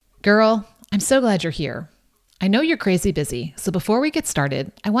Girl, I'm so glad you're here. I know you're crazy busy, so before we get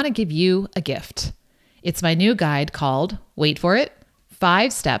started, I want to give you a gift. It's my new guide called, wait for it,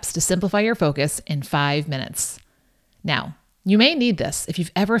 5 Steps to Simplify Your Focus in 5 Minutes. Now, you may need this if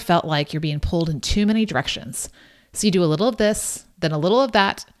you've ever felt like you're being pulled in too many directions. So you do a little of this, then a little of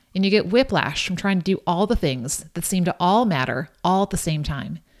that, and you get whiplash from trying to do all the things that seem to all matter all at the same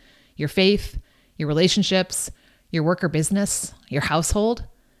time. Your faith, your relationships, your work or business, your household,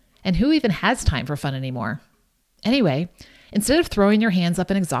 and who even has time for fun anymore? Anyway, instead of throwing your hands up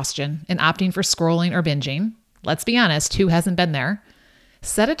in exhaustion and opting for scrolling or binging, let's be honest, who hasn't been there?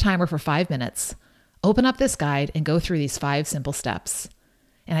 Set a timer for 5 minutes, open up this guide, and go through these 5 simple steps.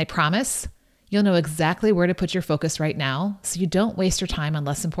 And I promise you'll know exactly where to put your focus right now so you don't waste your time on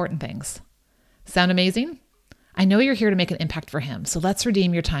less important things. Sound amazing? I know you're here to make an impact for him, so let's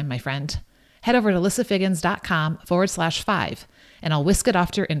redeem your time, my friend. Head over to lissafiggins.com/5 and I'll whisk it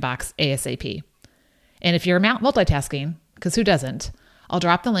off to your inbox ASAP. And if you're multitasking, because who doesn't, I'll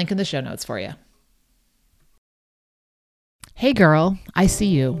drop the link in the show notes for you. Hey girl, I see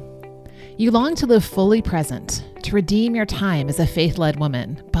you. You long to live fully present, to redeem your time as a faith-led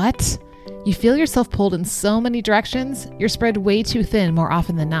woman, but you feel yourself pulled in so many directions, you're spread way too thin more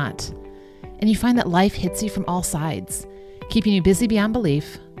often than not. And you find that life hits you from all sides, keeping you busy beyond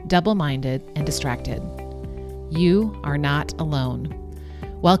belief, double-minded, and distracted. You are not alone.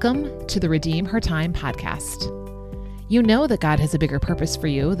 Welcome to the Redeem Her Time podcast. You know that God has a bigger purpose for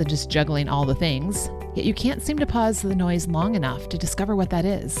you than just juggling all the things, yet you can't seem to pause the noise long enough to discover what that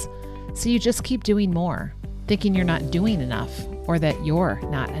is. So you just keep doing more, thinking you're not doing enough or that you're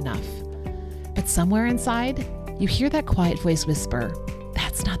not enough. But somewhere inside, you hear that quiet voice whisper,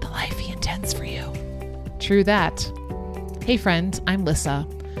 "That's not the life He intends for you." True that. Hey friend, I'm Lissa,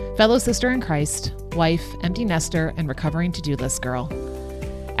 fellow sister in Christ, wife, empty nester, and recovering to-do list girl.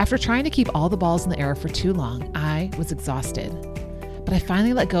 After trying to keep all the balls in the air for too long, I was exhausted. But I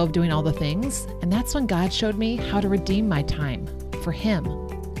finally let go of doing all the things, and that's when God showed me how to redeem my time for Him.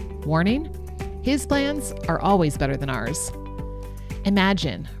 Warning, His plans are always better than ours.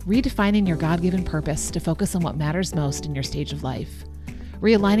 Imagine redefining your God-given purpose to focus on what matters most in your stage of life,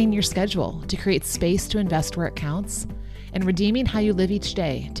 realigning your schedule to create space to invest where it counts, and redeeming how you live each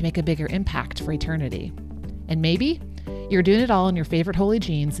day to make a bigger impact for eternity. And maybe you're doing it all in your favorite holy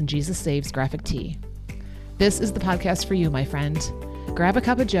jeans and Jesus Saves graphic tee. This is the podcast for you, my friend. Grab a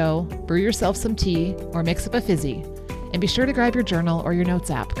cup of joe, brew yourself some tea, or mix up a fizzy, and be sure to grab your journal or your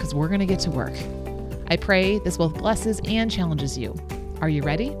notes app because we're going to get to work. I pray this both blesses and challenges you. Are you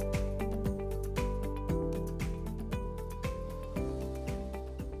ready?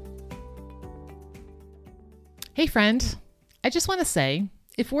 Hey friend, I just want to say,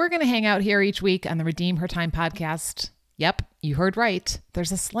 if we're going to hang out here each week on the Redeem Her Time podcast, yep, you heard right,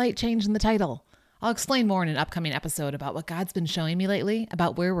 there's a slight change in the title. I'll explain more in an upcoming episode about what God's been showing me lately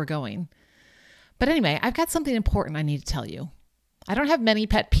about where we're going. But anyway, I've got something important I need to tell you. I don't have many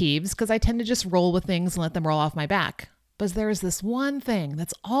pet peeves because I tend to just roll with things and let them roll off my back. But there is this one thing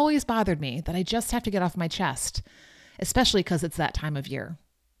that's always bothered me that I just have to get off my chest, especially because it's that time of year.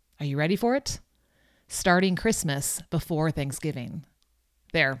 Are you ready for it? Starting Christmas before Thanksgiving.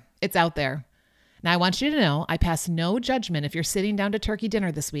 There, it's out there. Now I want you to know I pass no judgment if you're sitting down to turkey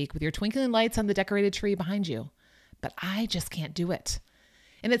dinner this week with your twinkling lights on the decorated tree behind you, but I just can't do it.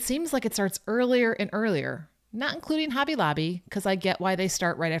 And it seems like it starts earlier and earlier, not including Hobby Lobby, because I get why they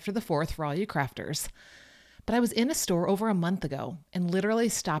start right after the 4th for all you crafters. But I was in a store over a month ago and literally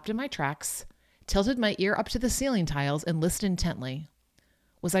stopped in my tracks, tilted my ear up to the ceiling tiles, and listened intently.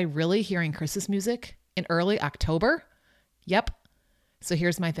 Was I really hearing Christmas music in early October? Yep. So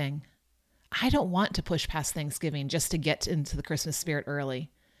here's my thing. I don't want to push past Thanksgiving just to get into the Christmas spirit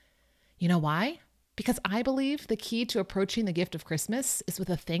early. You know why? Because I believe the key to approaching the gift of Christmas is with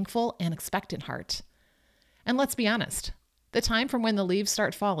a thankful and expectant heart. And let's be honest, the time from when the leaves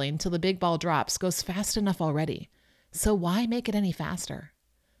start falling till the big ball drops goes fast enough already. So why make it any faster?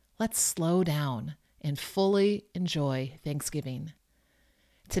 Let's slow down and fully enjoy Thanksgiving.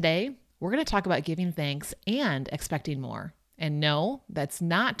 Today, we're going to talk about giving thanks and expecting more. And no, that's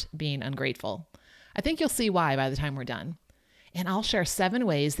not being ungrateful. I think you'll see why by the time we're done. And I'll share 7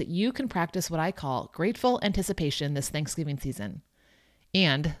 ways that you can practice what I call grateful anticipation this Thanksgiving season.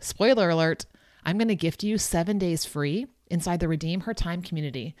 And spoiler alert, I'm going to gift you 7 days free inside the Redeem Her Time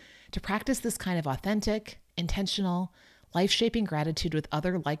community to practice this kind of authentic, intentional, life-shaping gratitude with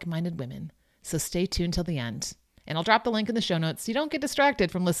other like-minded women. So stay tuned till the end. And I'll drop the link in the show notes so you don't get distracted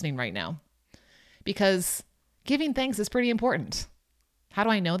from listening right now. Because giving thanks is pretty important. How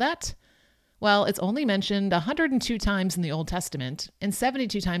do I know that? Well, it's only mentioned 102 times in the Old Testament and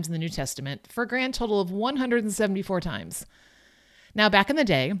 72 times in the New Testament for a grand total of 174 times. Now, back in the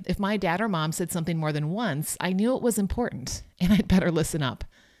day, if my dad or mom said something more than once, I knew it was important and I'd better listen up.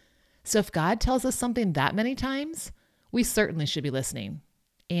 So if God tells us something that many times, we certainly should be listening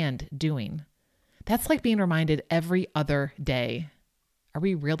and doing. That's like being reminded every other day. Are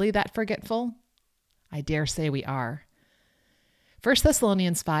we really that forgetful? I dare say we are. 1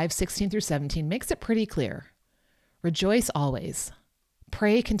 Thessalonians 5:16-17 makes it pretty clear. Rejoice always.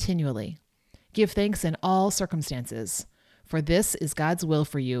 Pray continually. Give thanks in all circumstances, for this is God's will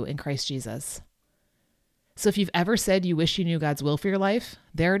for you in Christ Jesus. So if you've ever said you wish you knew God's will for your life,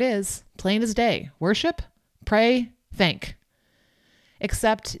 there it is, plain as day. Worship, pray, thank.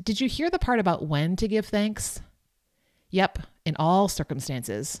 Except, did you hear the part about when to give thanks? Yep, in all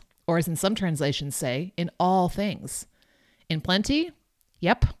circumstances, or as in some translations say, in all things. In plenty?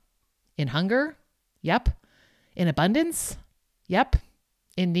 Yep. In hunger? Yep. In abundance? Yep.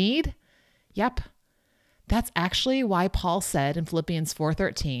 In need? Yep. That's actually why Paul said in Philippians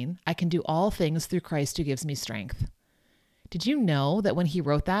 4:13, I can do all things through Christ who gives me strength. Did you know that when he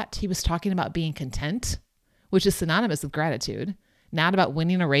wrote that, he was talking about being content, which is synonymous with gratitude, not about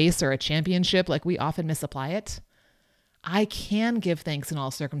winning a race or a championship like we often misapply it? I can give thanks in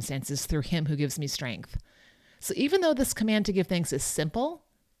all circumstances through him who gives me strength. So even though this command to give thanks is simple,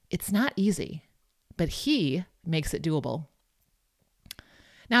 it's not easy, but he makes it doable.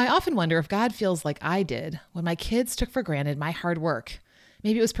 Now, I often wonder if God feels like I did when my kids took for granted my hard work.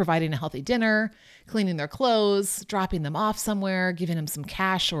 Maybe it was providing a healthy dinner, cleaning their clothes, dropping them off somewhere, giving them some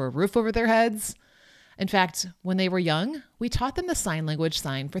cash or a roof over their heads. In fact, when they were young, we taught them the sign language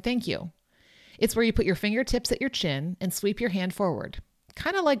sign for thank you. It's where you put your fingertips at your chin and sweep your hand forward,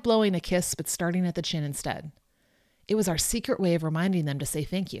 kind of like blowing a kiss, but starting at the chin instead. It was our secret way of reminding them to say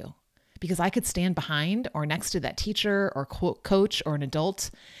thank you, because I could stand behind or next to that teacher or coach or an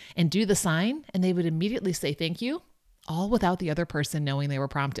adult and do the sign, and they would immediately say thank you, all without the other person knowing they were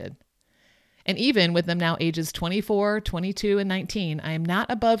prompted. And even with them now ages 24, 22, and 19, I am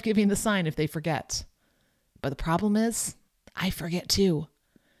not above giving the sign if they forget. But the problem is, I forget too.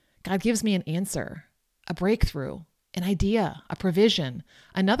 God gives me an answer, a breakthrough, an idea, a provision,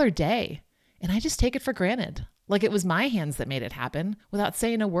 another day, and I just take it for granted, like it was my hands that made it happen without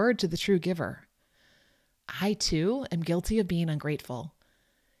saying a word to the true giver. I too am guilty of being ungrateful.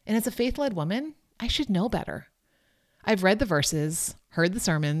 And as a faith-led woman, I should know better. I've read the verses, heard the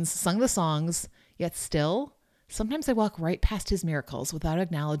sermons, sung the songs, yet still, sometimes I walk right past his miracles without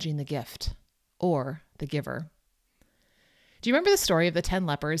acknowledging the gift or the giver. Do you remember the story of the 10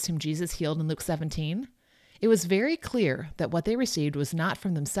 lepers whom Jesus healed in Luke 17? It was very clear that what they received was not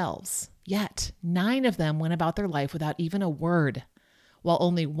from themselves. Yet 9 of them went about their life without even a word, while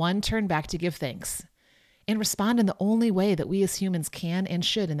only 1 turned back to give thanks and respond in the only way that we as humans can and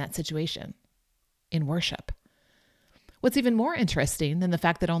should in that situation, in worship. What's even more interesting than the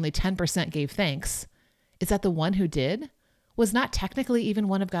fact that only 10% gave thanks is that the one who did was not technically even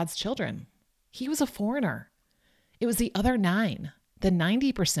one of God's children. He was a foreigner. It was the other 9, the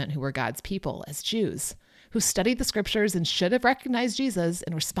 90% who were God's people as Jews, who studied the scriptures and should have recognized Jesus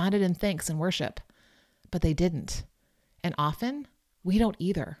and responded in thanks and worship. But they didn't. And often, we don't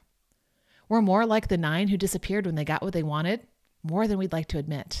either. We're more like the 9 who disappeared when they got what they wanted, more than we'd like to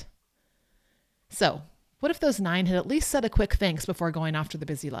admit. So, what if those 9 had at least said a quick thanks before going off to their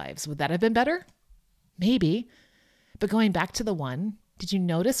busy lives? Would that have been better? Maybe. But going back to the 1, did you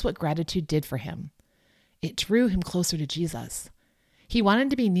notice what gratitude did for him? It drew him closer to Jesus. He wanted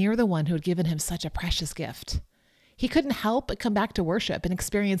to be near the one who had given him such a precious gift. He couldn't help but come back to worship and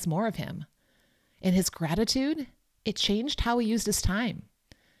experience more of him. And his gratitude, it changed how he used his time.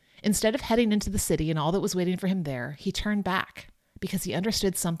 Instead of heading into the city and all that was waiting for him there, he turned back because he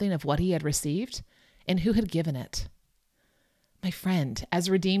understood something of what he had received and who had given it. My friend, as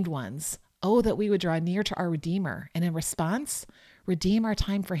redeemed ones, oh, that we would draw near to our Redeemer and in response, redeem our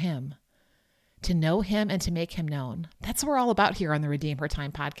time for him. To know him and to make him known. That's what we're all about here on the Redeem Her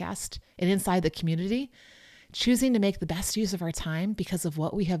Time podcast and inside the community, choosing to make the best use of our time because of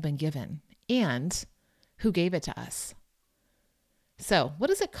what we have been given and who gave it to us. So,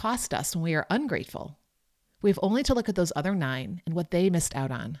 what does it cost us when we are ungrateful? We have only to look at those other 9 and what they missed out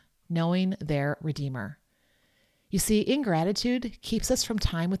on, knowing their Redeemer. You see, ingratitude keeps us from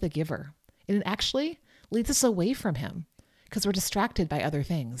time with the giver, and it actually leads us away from him because we're distracted by other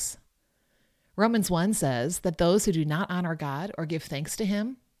things. Romans 1 says that those who do not honor God or give thanks to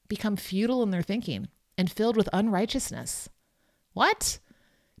him become futile in their thinking and filled with unrighteousness. What?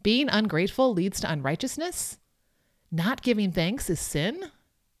 Being ungrateful leads to unrighteousness? Not giving thanks is sin?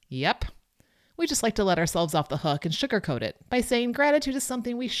 Yep. We just like to let ourselves off the hook and sugarcoat it by saying gratitude is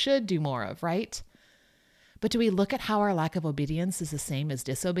something we should do more of, right? But do we look at how our lack of obedience is the same as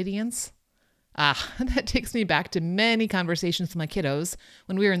disobedience? That takes me back to many conversations with my kiddos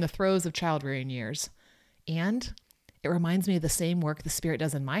when we were in the throes of child-rearing years. And it reminds me of the same work the Spirit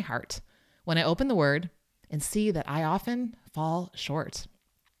does in my heart when I open the Word and see that I often fall short.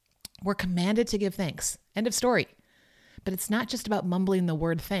 We're commanded to give thanks. End of story. But it's not just about mumbling the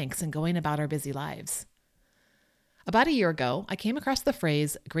word thanks and going about our busy lives. About a year ago, I came across the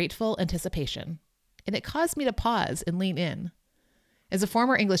phrase grateful anticipation, and it caused me to pause and lean in. As a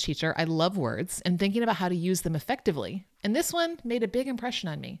former English teacher, I love words and thinking about how to use them effectively, and this one made a big impression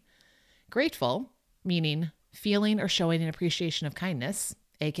on me. Grateful, meaning feeling or showing an appreciation of kindness,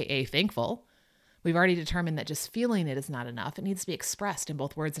 aka thankful. We've already determined that just feeling it is not enough. It needs to be expressed in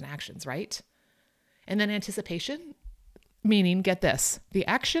both words and actions, right? And then anticipation, meaning, get this, the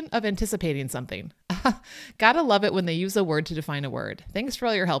action of anticipating something. Gotta love it when they use a word to define a word. Thanks for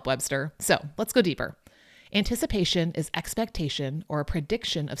all your help, Webster. So let's go deeper. Anticipation is expectation or a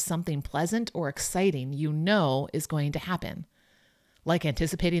prediction of something pleasant or exciting you know is going to happen. Like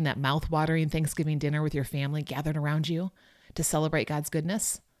anticipating that mouth-watering Thanksgiving dinner with your family gathered around you to celebrate God's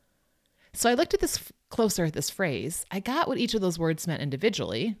goodness. So I looked at this closer at this phrase. I got what each of those words meant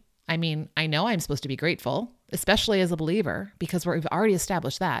individually. I mean, I know I'm supposed to be grateful, especially as a believer, because we've already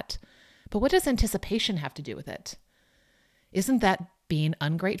established that. But what does anticipation have to do with it? Isn't that being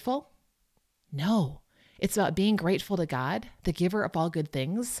ungrateful? No, it's about being grateful to God, the giver of all good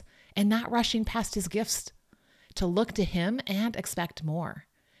things, and not rushing past his gifts to look to him and expect more.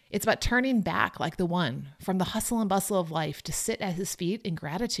 It's about turning back like the one from the hustle and bustle of life to sit at his feet in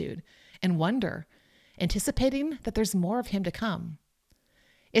gratitude and wonder, anticipating that there's more of him to come.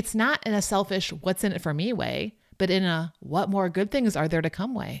 It's not in a selfish, what's in it for me way, but in a what more good things are there to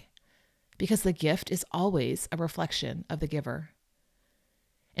come way. Because the gift is always a reflection of the giver.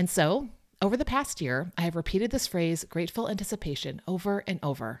 And so, over the past year, I have repeated this phrase, grateful anticipation, over and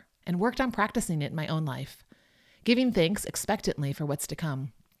over, and worked on practicing it in my own life, giving thanks expectantly for what's to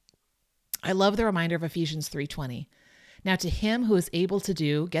come. I love the reminder of Ephesians 3:20. Now to him who is able to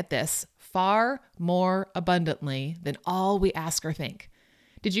do, get this, far more abundantly than all we ask or think.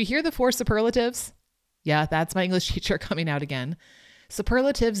 Did you hear the 4 superlatives? Yeah, that's my English teacher coming out again.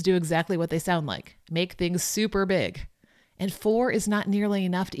 Superlatives do exactly what they sound like, make things super big. And 4 is not nearly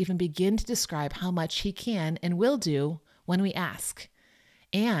enough to even begin to describe how much he can and will do when we ask.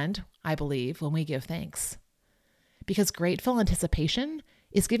 And, I believe, when we give thanks. Because grateful anticipation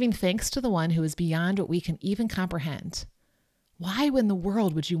is giving thanks to the one who is beyond what we can even comprehend. Why in the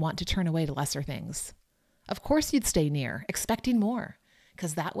world would you want to turn away to lesser things? Of course you'd stay near, expecting more,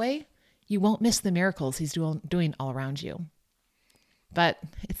 because that way you won't miss the miracles he's doing all around you. But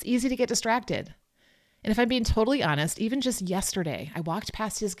it's easy to get distracted. And if I'm being totally honest, even just yesterday, I walked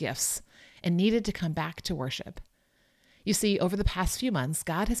past his gifts and needed to come back to worship. You see, over the past few months,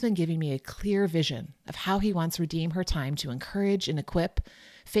 God has been giving me a clear vision of how he wants Redeem Her Time to encourage and equip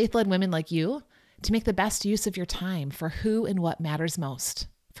faith-led women like you to make the best use of your time for who and what matters most,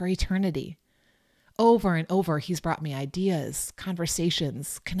 for eternity. Over and over, he's brought me ideas,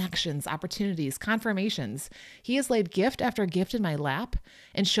 conversations, connections, opportunities, confirmations. He has laid gift after gift in my lap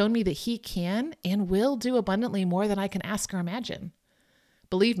and shown me that he can and will do abundantly more than I can ask or imagine.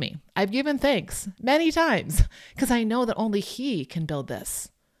 Believe me, I've given thanks many times because I know that only he can build this.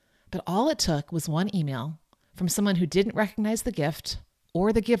 But all it took was one email from someone who didn't recognize the gift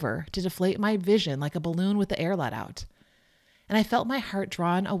or the giver to deflate my vision like a balloon with the air let out. And I felt my heart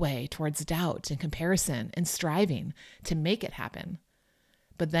drawn away towards doubt and comparison and striving to make it happen.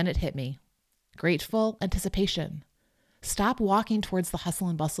 But then it hit me. Grateful anticipation. Stop walking towards the hustle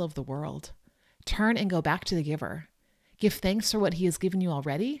and bustle of the world. Turn and go back to the giver. Give thanks for what he has given you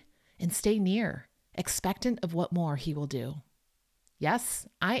already and stay near, expectant of what more he will do. Yes,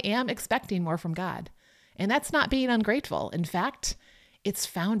 I am expecting more from God. And that's not being ungrateful. In fact, it's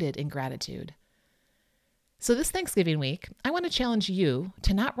founded in gratitude. So this Thanksgiving week, I want to challenge you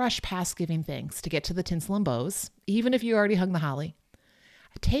to not rush past giving thanks to get to the tinsel and bows, even if you already hung the holly.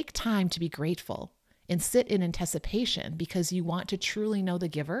 Take time to be grateful and sit in anticipation because you want to truly know the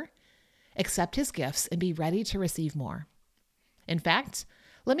giver, accept his gifts, and be ready to receive more. In fact,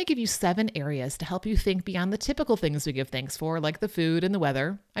 let me give you 7 areas to help you think beyond the typical things we give thanks for, like the food and the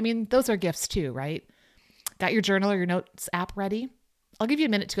weather. I mean, those are gifts too, right? Got your journal or your notes app ready? I'll give you a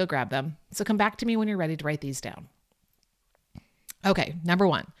minute to go grab them. So come back to me when you're ready to write these down. Okay, number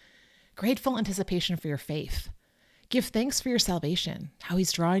 1, grateful anticipation for your faith. Give thanks for your salvation, how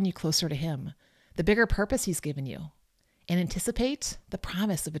he's drawing you closer to him, the bigger purpose he's given you, and anticipate the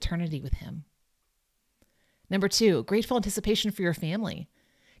promise of eternity with him. Number 2, grateful anticipation for your family.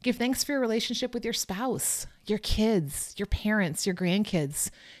 Give thanks for your relationship with your spouse, your kids, your parents, your grandkids,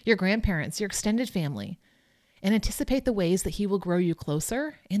 your grandparents, your extended family, and anticipate the ways that he will grow you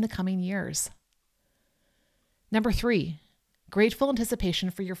closer in the coming years. Number 3, grateful anticipation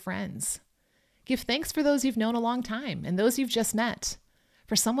for your friends. Give thanks for those you've known a long time and those you've just met,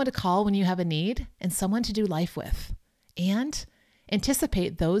 for someone to call when you have a need and someone to do life with, and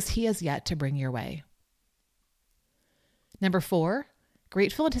anticipate those he has yet to bring your way. Number 4,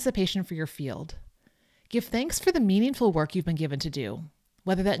 grateful anticipation for your field. Give thanks for the meaningful work you've been given to do,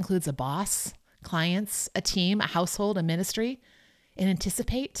 whether that includes a boss, clients, a team, a household, a ministry, and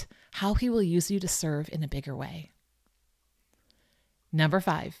anticipate how he will use you to serve in a bigger way. Number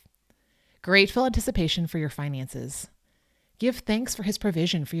 5, grateful anticipation for your finances. Give thanks for his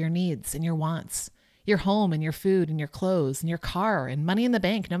provision for your needs and your wants, your home and your food and your clothes and your car and money in the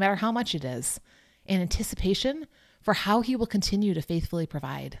bank, no matter how much it is, and anticipation for how he will continue to faithfully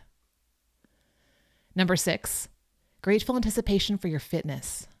provide. Number 6, grateful anticipation for your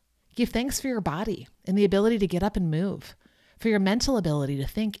fitness. Give thanks for your body and the ability to get up and move, for your mental ability to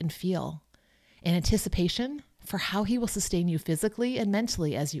think and feel, and anticipation for how he will sustain you physically and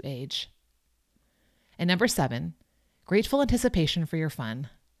mentally as you age. And number 7, grateful anticipation for your fun.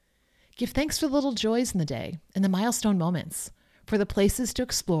 Give thanks for the little joys in the day and the milestone moments, for the places to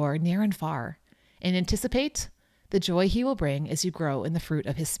explore near and far, and anticipate the joy he will bring as you grow in the fruit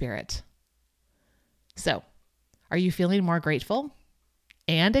of his Spirit. So, are you feeling more grateful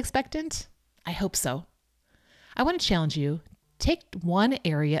and expectant? I hope so. I want to challenge you, take one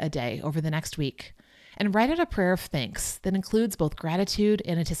area a day over the next week and write out a prayer of thanks that includes both gratitude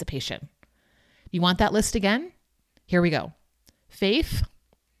and anticipation. You want that list again? Here we go. Faith,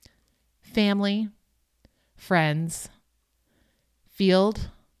 family, friends,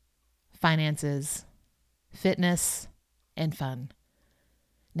 field, finances, fitness, and fun.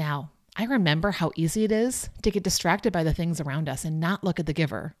 Now, I remember how easy it is to get distracted by the things around us and not look at the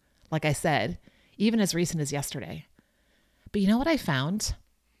giver, like I said, even as recent as yesterday. But you know what I found?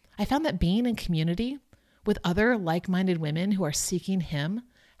 I found that being in community with other like-minded women who are seeking him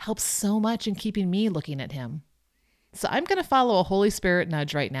helps so much in keeping me looking at him. So I'm going to follow a Holy Spirit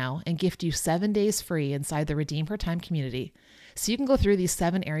nudge right now and gift you 7 days free inside the Redeem Her Time community so you can go through these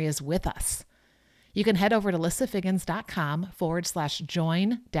 7 areas with us. You can head over to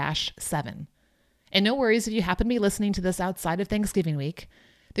lissafiggins.com/join-7. And no worries if you happen to be listening to this outside of Thanksgiving week.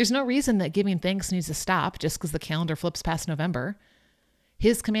 There's no reason that giving thanks needs to stop just because the calendar flips past November.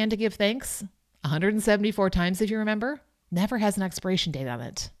 His command to give thanks, 174 times if you remember, never has an expiration date on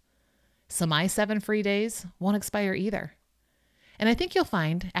it. So my 7 free days won't expire either. And I think you'll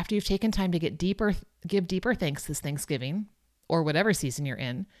find after you've taken time to give deeper thanks this Thanksgiving, or whatever season you're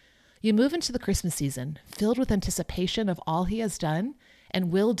in, you move into the Christmas season filled with anticipation of all he has done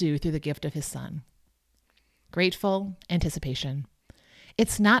and will do through the gift of his Son. Grateful anticipation.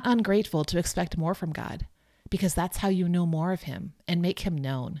 It's not ungrateful to expect more from God, because that's how you know more of him and make him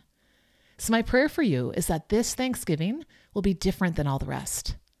known. So my prayer for you is that this Thanksgiving will be different than all the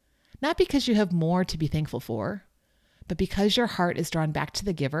rest. Not because you have more to be thankful for, but because your heart is drawn back to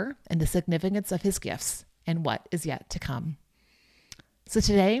the giver and the significance of his gifts and what is yet to come. So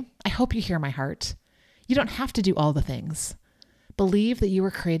today, I hope you hear my heart. You don't have to do all the things. Believe that you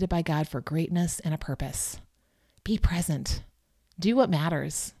were created by God for greatness and a purpose. Be present. Do what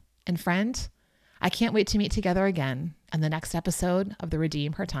matters. And friend, I can't wait to meet together again on the next episode of the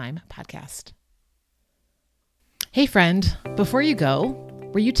Redeem Her Time podcast. Hey friend, before you go,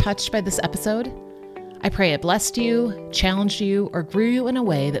 were you touched by this episode? I pray it blessed you, challenged you, or grew you in a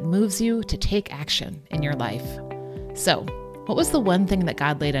way that moves you to take action in your life. So, what was the one thing that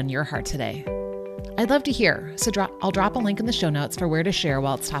God laid on your heart today? I'd love to hear, so I'll drop a link in the show notes for where to share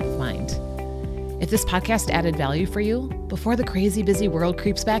while it's top of mind. If this podcast added value for you, before the crazy busy world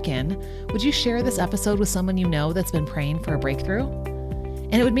creeps back in, would you share this episode with someone you know that's been praying for a breakthrough?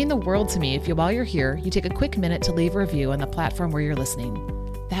 And it would mean the world to me if while you're here, you take a quick minute to leave a review on the platform where you're listening.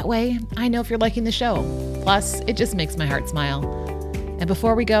 That way, I know if you're liking the show. Plus, it just makes my heart smile. And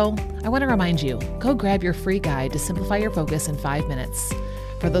before we go, I want to remind you, go grab your free guide to simplify your focus in 5 minutes.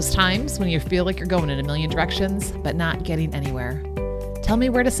 For those times when you feel like you're going in a million directions, but not getting anywhere. Tell me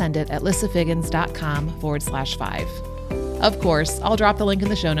where to send it at lissafiggins.com/5. Of course, I'll drop the link in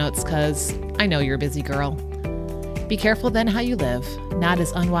the show notes because I know you're a busy girl. Be careful then how you live, not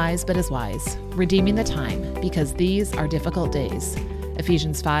as unwise but as wise, redeeming the time because these are difficult days.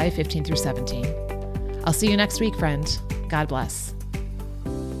 Ephesians 5:15-17. I'll see you next week, friend. God bless.